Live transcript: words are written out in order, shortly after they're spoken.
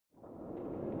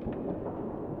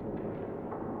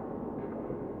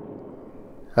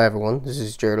Hi everyone, this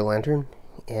is Jared the Lantern,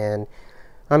 and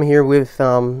I'm here with,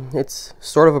 it's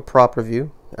sort of a prop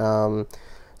review.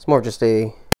 It's more of just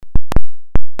a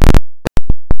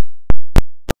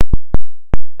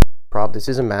prop. This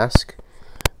is a mask.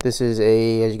 This is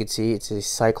as you can see, it's a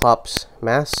Cyclops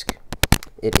mask.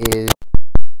 It is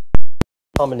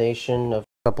a combination of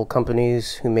a couple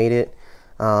companies who made it.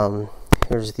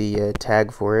 Here's the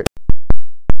tag for it.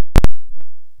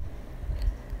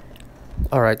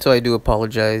 Alright, so I do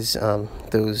apologize.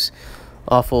 Those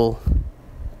awful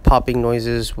popping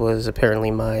noises was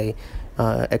apparently my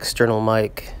external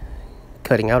mic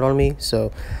cutting out on me. So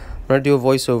I'm going to do a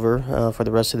voiceover for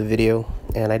the rest of the video,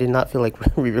 and I did not feel like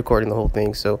re-recording the whole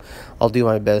thing, so I'll do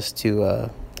my best to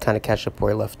kind of catch up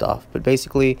where I left off. But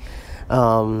basically,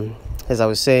 as I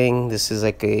was saying, this is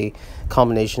like a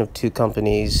combination of two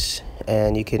companies,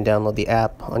 and you can download the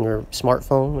app on your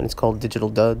smartphone, and it's called Digital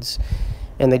Duds.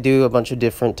 And they do a bunch of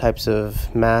different types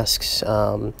of masks.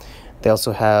 They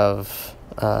also have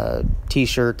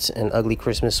t-shirts and ugly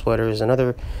Christmas sweaters and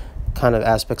other kind of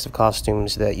aspects of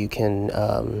costumes that you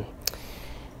can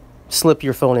slip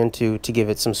your phone into to give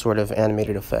it some sort of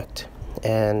animated effect.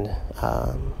 And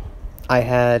I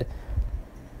had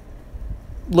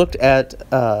looked at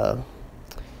we're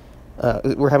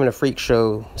having a freak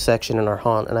show section in our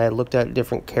haunt, and I had looked at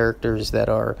different characters that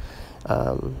are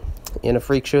in a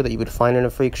freak show that you would find in a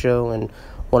freak show, and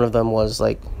one of them was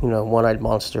like, one-eyed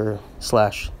monster /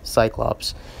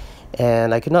 Cyclops,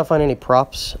 and I could not find any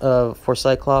props for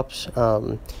Cyclops.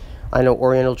 I know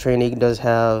Oriental Training does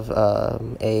have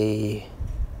a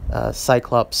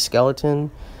Cyclops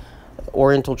skeleton.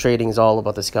 Oriental Trading is all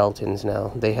about the skeletons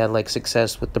now. They had like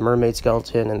success with the mermaid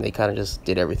skeleton, and they kind of just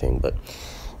did everything. But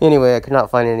anyway, I could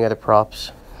not find any other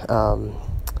props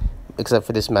except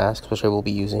for this mask, which I will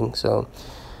be using. So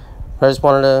I just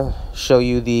wanted to show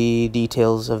you the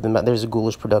details of the mask. There's a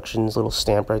Ghoulish Productions little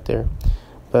stamp right there.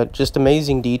 But just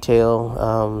amazing detail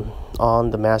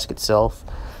on the mask itself.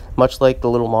 Much like the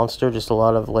little monster, just a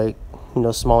lot of like,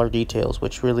 smaller details,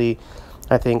 which really,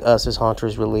 I think us as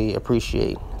haunters really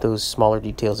appreciate those smaller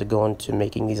details that go into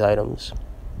making these items.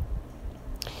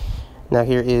 Now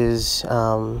here is,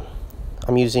 I'm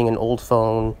using an old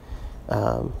phone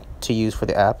to use for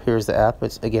the app. Here's the app.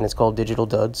 It's called Digital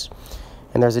Duds.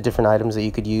 And there's the different items that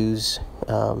you could use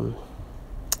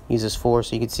this for,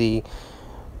 so you can see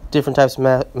different types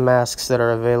of masks that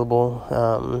are available.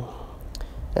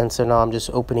 And so now I'm just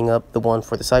opening up the one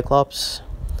for the Cyclops,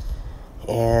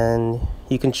 and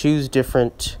you can choose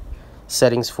different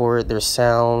settings for it. There's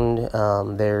sound,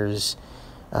 and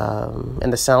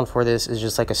the sound for this is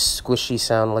just like a squishy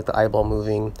sound, like the eyeball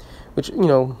moving, which,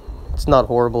 it's not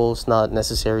horrible, it's not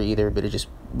necessary either, but it just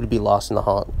would be lost in the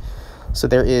haunt. So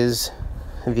there is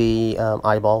the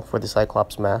eyeball for the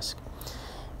Cyclops mask,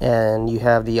 and you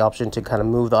have the option to kind of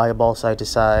move the eyeball side to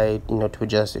side, to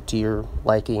adjust it to your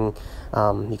liking.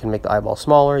 You can make the eyeball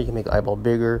smaller, you can make the eyeball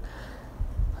bigger,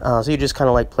 so you just kind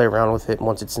of like play around with it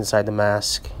once it's inside the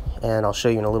mask. And I'll show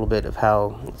you in a little bit of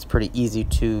how it's pretty easy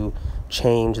to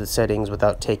change the settings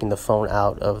without taking the phone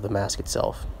out of the mask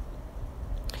itself.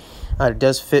 It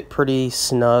does fit pretty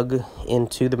snug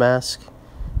into the mask,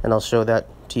 and I'll show that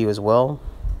to you as well.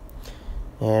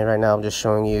 And right now I'm just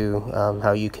showing you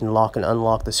how you can lock and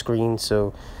unlock the screen,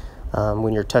 so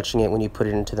when you're touching it, when you put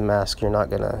it into the mask, you're not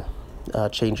going to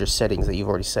change your settings that you've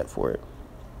already set for it.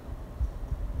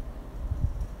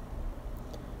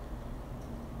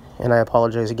 And I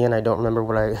apologize again, I don't remember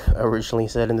what I originally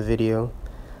said in the video,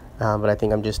 but I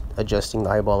think I'm just adjusting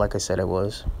the eyeball like I said I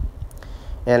was.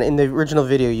 And in the original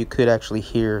video, you could actually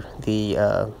hear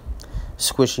the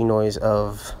squishy noise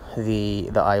of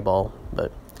the eyeball,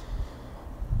 but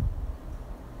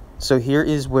so here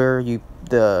is where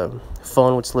the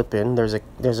phone would slip in. There's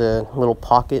a little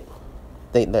pocket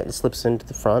that slips into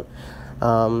the front.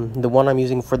 The one I'm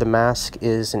using for the mask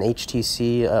is an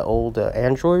HTC old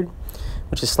Android,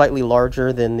 which is slightly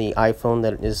larger than the iPhone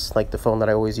that is like the phone that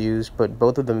I always use, but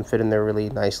both of them fit in there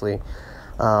really nicely.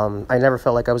 I never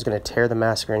felt like I was going to tear the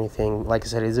mask or anything. Like I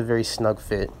said, it is a very snug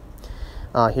fit.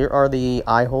 Here are the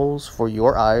eye holes for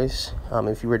your eyes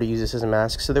if you were to use this as a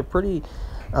mask. So they're pretty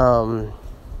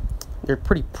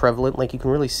prevalent, like you can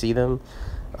really see them,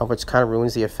 which kind of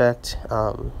ruins the effect.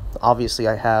 Obviously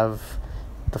I have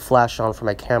the flash on for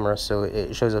my camera, so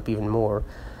it shows up even more.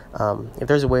 If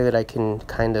there's a way that I can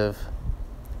kind of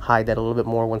hide that a little bit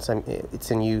more once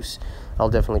it's in use, I'll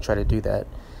definitely try to do that.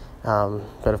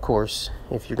 But of course,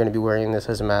 if you're going to be wearing this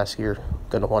as a mask, you're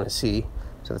going to want to see,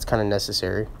 so that's kind of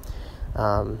necessary.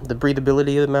 The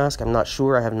breathability of the mask, I'm not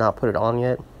sure. I have not put it on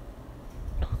yet.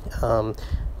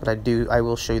 But I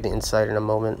will show you the inside in a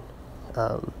moment.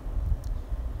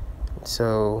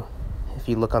 So if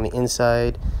you look on the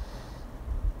inside,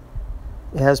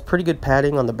 it has pretty good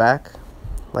padding on the back.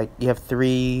 Like, you have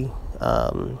 3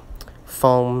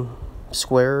 foam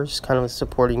squares kind of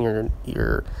supporting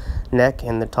your neck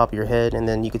and the top of your head, and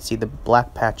then you can see the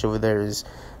black patch over there is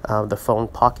the phone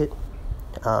pocket,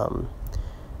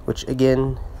 which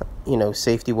again, you know,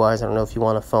 safety wise, I don't know if you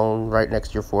want a phone right next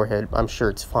to your forehead. I'm sure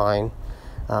it's fine,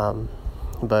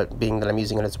 but being that I'm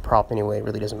using it as a prop anyway, it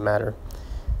really doesn't matter.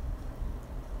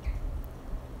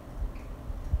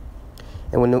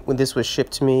 And when this was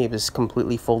shipped to me, it was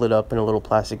completely folded up in a little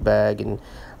plastic bag, and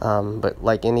but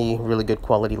like any really good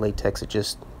quality latex, it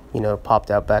just, you know,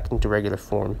 popped out back into regular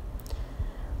form.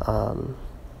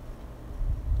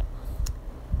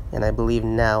 And I believe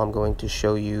now I'm going to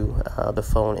show you the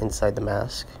phone inside the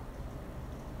mask.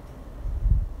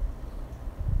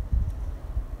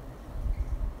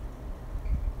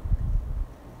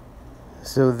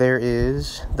 So there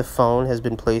is, the phone has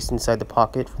been placed inside the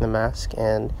pocket for the mask,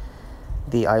 and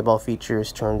the eyeball feature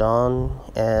is turned on.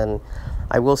 And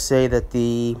I will say that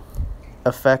the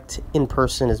effect in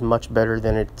person is much better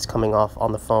than it's coming off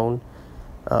on the phone,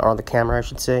 or on the camera I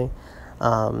should say.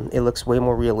 It looks way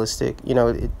more realistic. You know,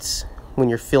 it's when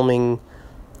you're filming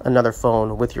another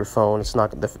phone with your phone, it's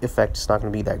not, the effect is not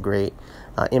going to be that great.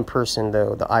 In person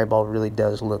though, the eyeball really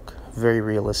does look very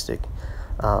realistic.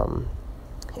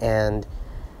 And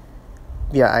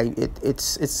yeah,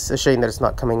 it's a shame that it's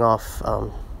not coming off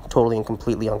totally and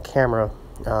completely on camera,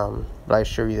 but I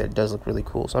assure you that it does look really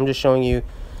cool. So I'm just showing you,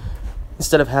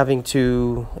 instead of having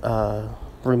to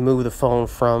remove the phone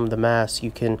from the mask,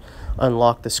 you can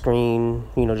unlock the screen,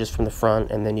 you know, just from the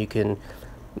front, and then you can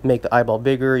make the eyeball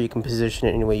bigger. You can position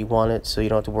it any way you want it, so you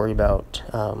don't have to worry about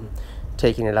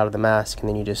taking it out of the mask, and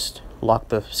then you just lock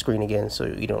the screen again so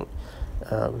you don't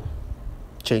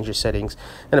change your settings.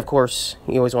 And of course,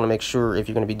 you always want to make sure, if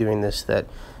you're going to be doing this, that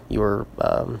you're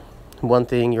one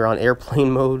thing, you're on airplane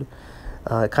mode.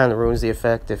 It kind of ruins the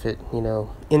effect if it, you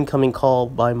know, incoming call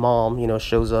by mom, you know,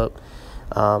 shows up.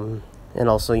 And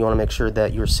also you want to make sure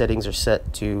that your settings are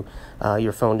set to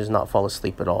your phone does not fall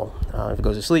asleep at all. If it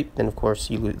goes to sleep, then of course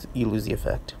you lose the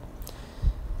effect.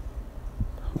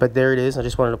 But there it is. I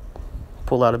just wanted to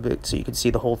pull out a bit so you could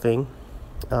see the whole thing.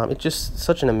 It's just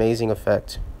such an amazing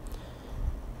effect,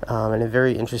 and a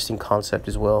very interesting concept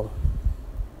as well.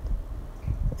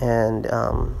 And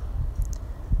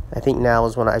I think now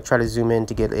is when I try to zoom in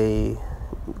to get a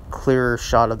clearer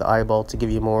shot of the eyeball to give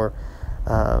you more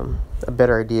a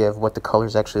better idea of what the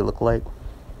colors actually look like.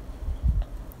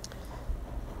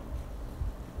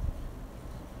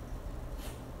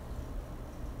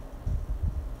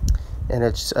 And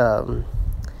it's I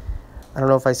don't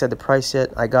know if I said the price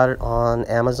yet. I got it on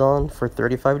Amazon for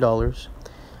 $35.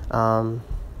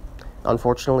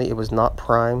 Unfortunately, it was not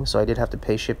Prime, so I did have to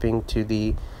pay shipping to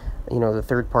the, you know, the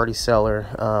third-party seller,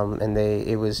 and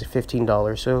it was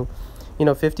 $15. So, you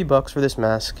know, $50 for this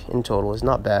mask in total is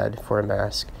not bad for a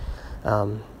mask.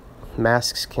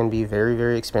 Masks can be very,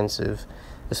 very expensive,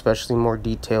 especially more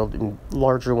detailed and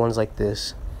larger ones like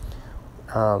this,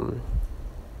 and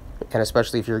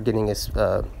especially if you're getting this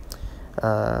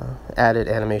added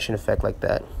animation effect like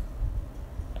that.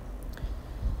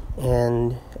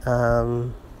 And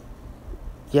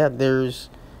yeah, there's,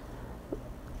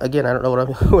 again, I don't know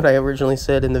what I originally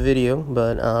said in the video,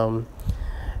 but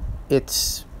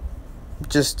it's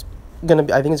just gonna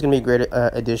be, I think it's gonna be a great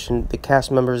addition. The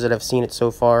cast members that have seen it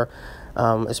so far,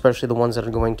 especially the ones that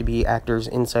are going to be actors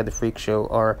inside the Freak Show,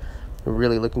 are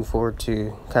really looking forward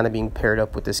to kind of being paired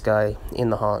up with this guy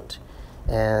in the haunt.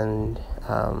 And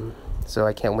so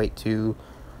I can't wait to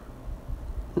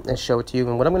show it to you.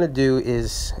 And what I'm going to do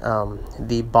is,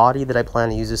 the body that I plan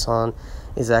to use this on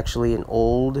is actually an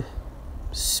old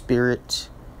Spirit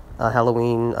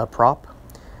Halloween prop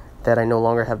that I no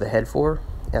longer have the head for,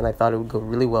 and I thought it would go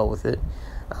really well with it.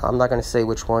 I'm not going to say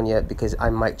which one yet because I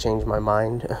might change my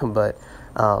mind, but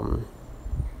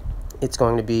it's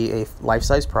going to be a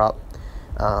life-size prop,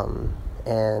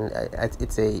 and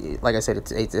it's a, like I said,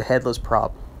 it's a headless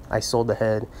prop. I sold the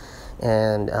head,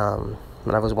 and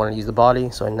I was wanting to use the body,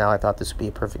 so now I thought this would be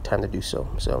a perfect time to do so.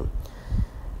 So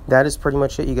that is pretty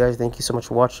much it, you guys. Thank you so much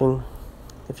for watching.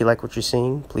 If you like what you're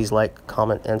seeing, please like,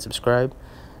 comment, and subscribe.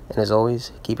 And as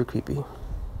always, keep it creepy.